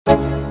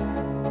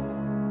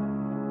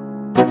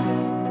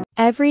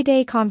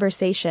Everyday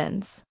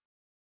conversations.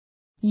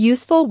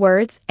 Useful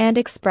words and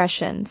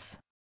expressions.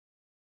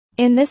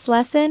 In this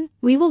lesson,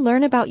 we will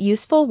learn about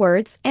useful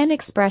words and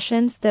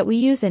expressions that we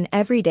use in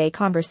everyday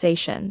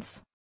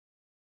conversations.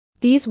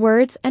 These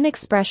words and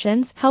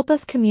expressions help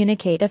us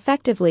communicate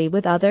effectively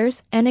with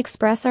others and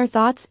express our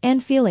thoughts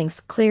and feelings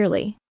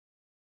clearly.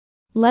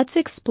 Let's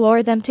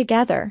explore them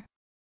together.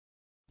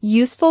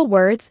 Useful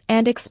words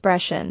and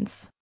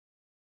expressions.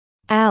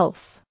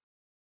 Else.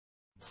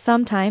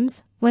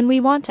 Sometimes, when we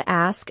want to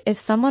ask if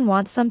someone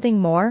wants something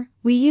more,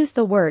 we use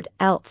the word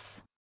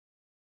else.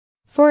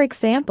 For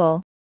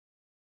example,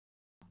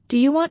 do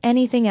you want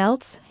anything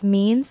else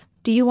means,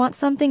 do you want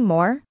something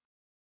more?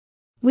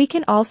 We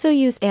can also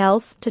use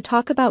else to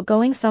talk about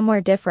going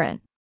somewhere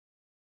different.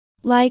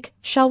 Like,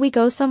 shall we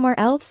go somewhere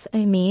else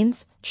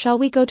means, shall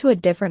we go to a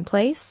different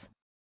place?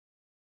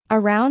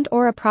 Around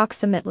or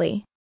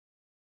approximately.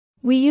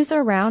 We use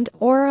around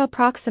or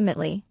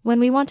approximately when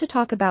we want to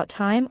talk about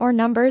time or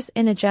numbers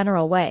in a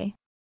general way.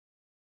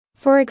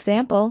 For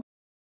example,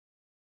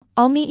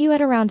 I'll meet you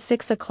at around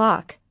 6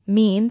 o'clock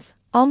means,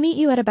 I'll meet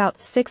you at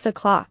about 6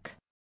 o'clock.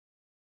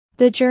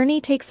 The journey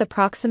takes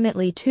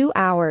approximately 2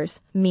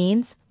 hours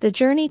means, the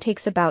journey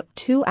takes about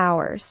 2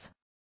 hours.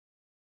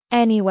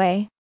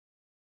 Anyway.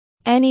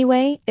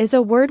 Anyway is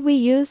a word we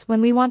use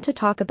when we want to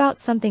talk about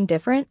something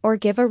different or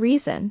give a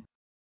reason.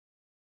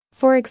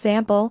 For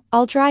example,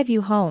 I'll drive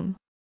you home.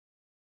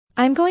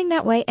 I'm going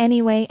that way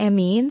anyway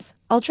means,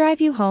 I'll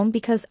drive you home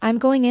because I'm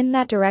going in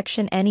that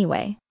direction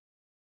anyway.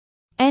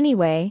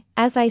 Anyway,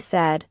 as I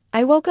said,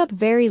 I woke up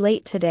very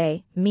late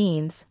today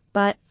means,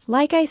 but,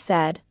 like I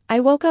said, I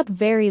woke up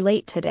very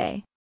late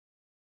today.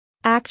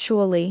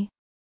 Actually.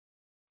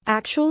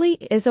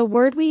 Actually is a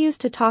word we use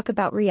to talk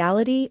about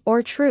reality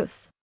or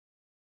truth.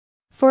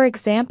 For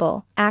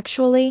example,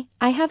 actually,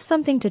 I have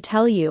something to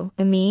tell you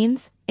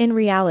means, in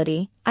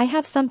reality, I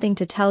have something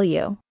to tell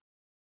you.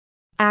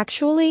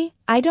 Actually,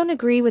 I don't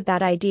agree with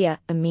that idea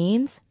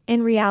means,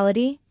 in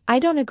reality, I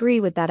don't agree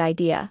with that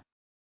idea.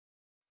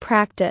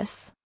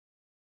 Practice.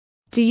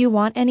 Do you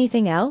want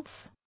anything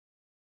else?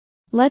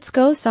 Let's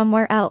go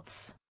somewhere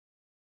else.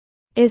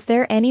 Is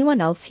there anyone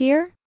else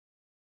here?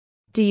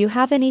 Do you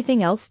have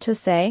anything else to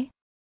say?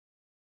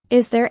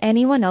 Is there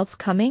anyone else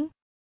coming?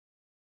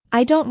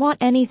 I don't want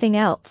anything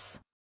else.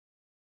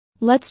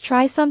 Let's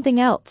try something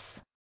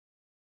else.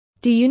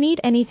 Do you need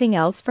anything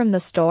else from the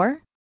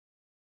store?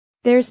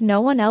 There's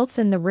no one else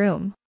in the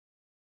room.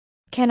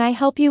 Can I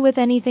help you with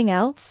anything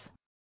else?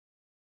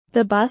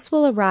 The bus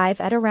will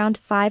arrive at around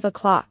 5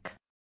 o'clock.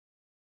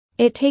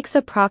 It takes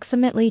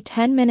approximately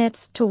 10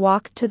 minutes to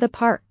walk to the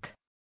park.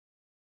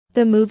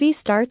 The movie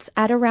starts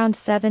at around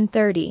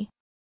 7:30.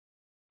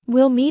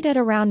 We'll meet at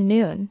around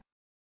noon.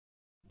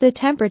 The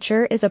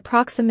temperature is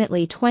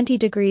approximately 20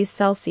 degrees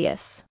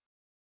Celsius.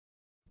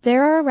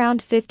 There are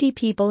around 50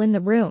 people in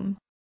the room.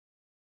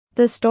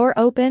 The store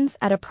opens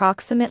at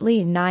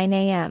approximately 9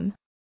 a.m.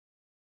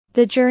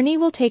 The journey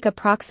will take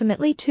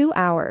approximately 2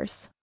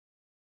 hours.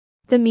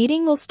 The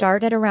meeting will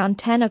start at around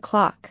 10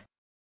 o'clock.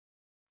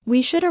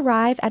 We should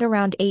arrive at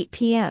around 8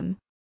 p.m.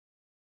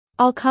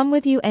 I'll come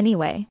with you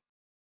anyway.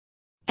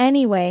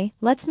 Anyway,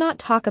 let's not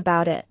talk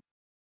about it.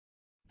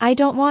 I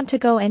don't want to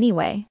go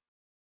anyway.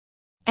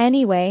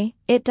 Anyway,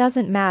 it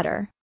doesn't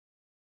matter.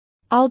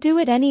 I'll do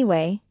it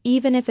anyway,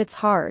 even if it's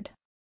hard.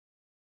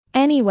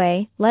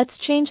 Anyway, let's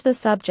change the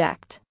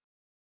subject.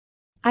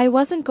 I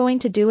wasn't going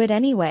to do it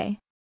anyway.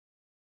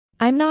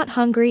 I'm not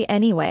hungry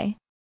anyway.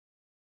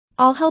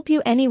 I'll help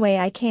you anyway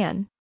I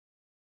can.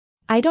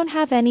 I don't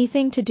have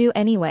anything to do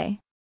anyway.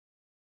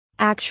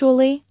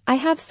 Actually, I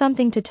have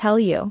something to tell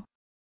you.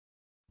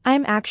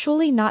 I'm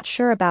actually not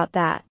sure about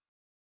that.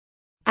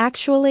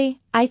 Actually,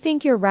 I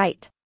think you're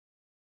right.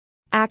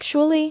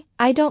 Actually,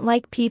 I don't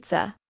like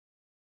pizza.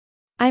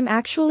 I'm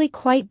actually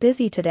quite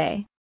busy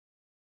today.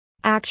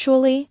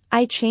 Actually,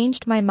 I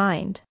changed my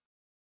mind.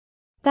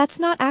 That's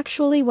not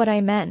actually what I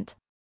meant.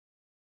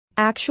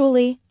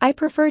 Actually, I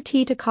prefer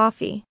tea to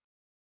coffee.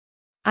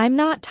 I'm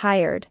not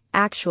tired,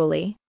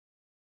 actually.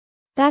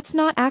 That's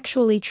not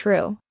actually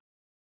true.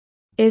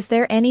 Is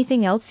there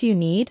anything else you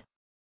need?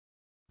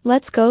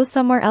 Let's go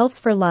somewhere else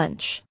for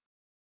lunch.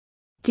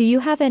 Do you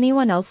have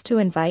anyone else to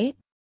invite?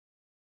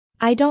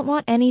 I don't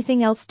want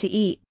anything else to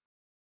eat.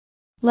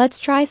 Let's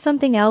try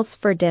something else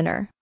for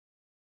dinner.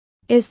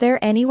 Is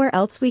there anywhere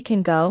else we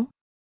can go?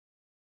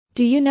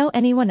 Do you know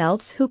anyone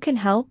else who can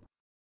help?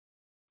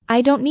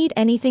 I don't need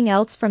anything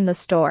else from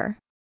the store.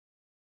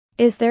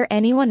 Is there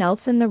anyone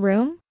else in the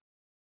room?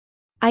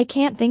 I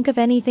can't think of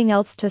anything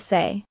else to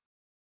say.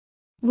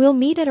 We'll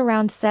meet at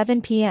around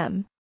 7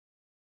 p.m.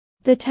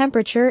 The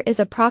temperature is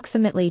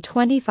approximately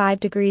 25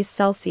 degrees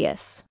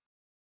Celsius.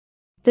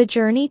 The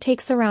journey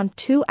takes around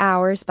 2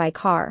 hours by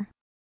car.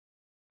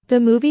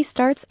 The movie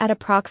starts at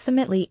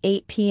approximately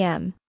 8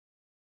 p.m.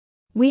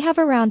 We have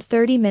around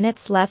 30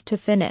 minutes left to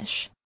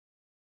finish.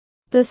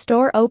 The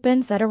store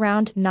opens at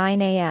around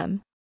 9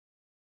 a.m.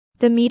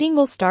 The meeting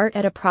will start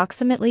at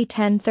approximately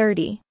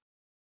 10:30.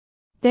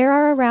 There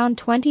are around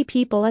 20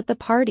 people at the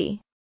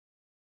party.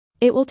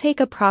 It will take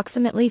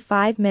approximately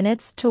 5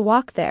 minutes to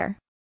walk there.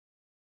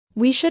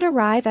 We should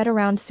arrive at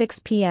around 6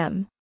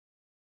 p.m.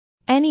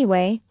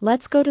 Anyway,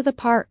 let's go to the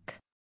park.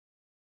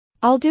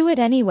 I'll do it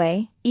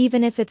anyway,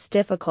 even if it's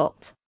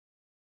difficult.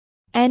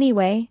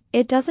 Anyway,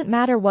 it doesn't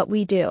matter what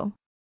we do.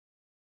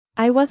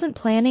 I wasn't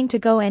planning to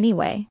go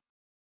anyway.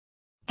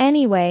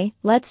 Anyway,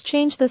 let's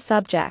change the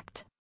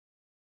subject.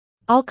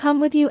 I'll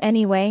come with you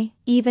anyway,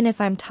 even if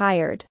I'm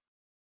tired.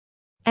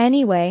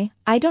 Anyway,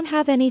 I don't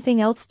have anything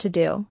else to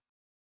do.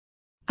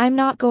 I'm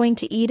not going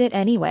to eat it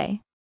anyway.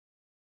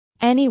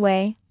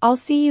 Anyway, I'll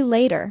see you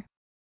later.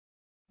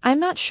 I'm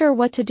not sure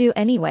what to do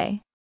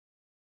anyway.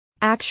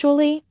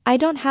 Actually, I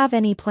don't have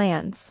any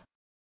plans.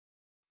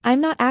 I'm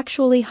not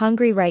actually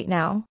hungry right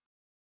now.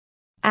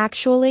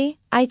 Actually,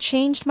 I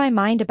changed my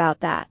mind about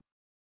that.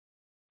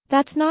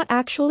 That's not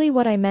actually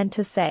what I meant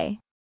to say.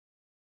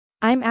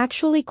 I'm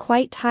actually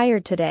quite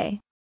tired today.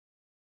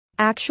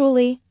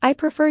 Actually, I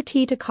prefer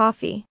tea to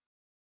coffee.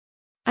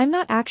 I'm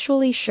not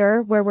actually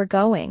sure where we're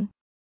going.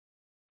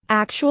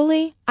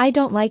 Actually, I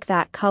don't like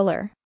that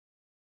color.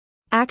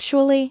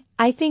 Actually,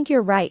 I think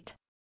you're right.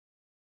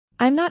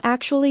 I'm not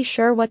actually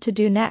sure what to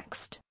do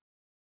next.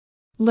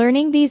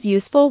 Learning these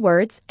useful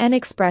words and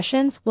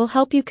expressions will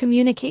help you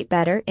communicate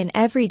better in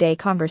everyday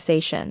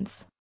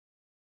conversations.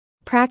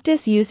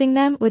 Practice using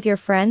them with your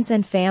friends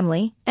and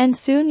family, and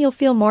soon you'll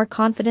feel more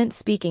confident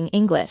speaking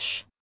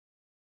English.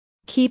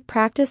 Keep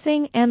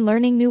practicing and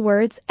learning new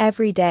words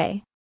every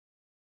day.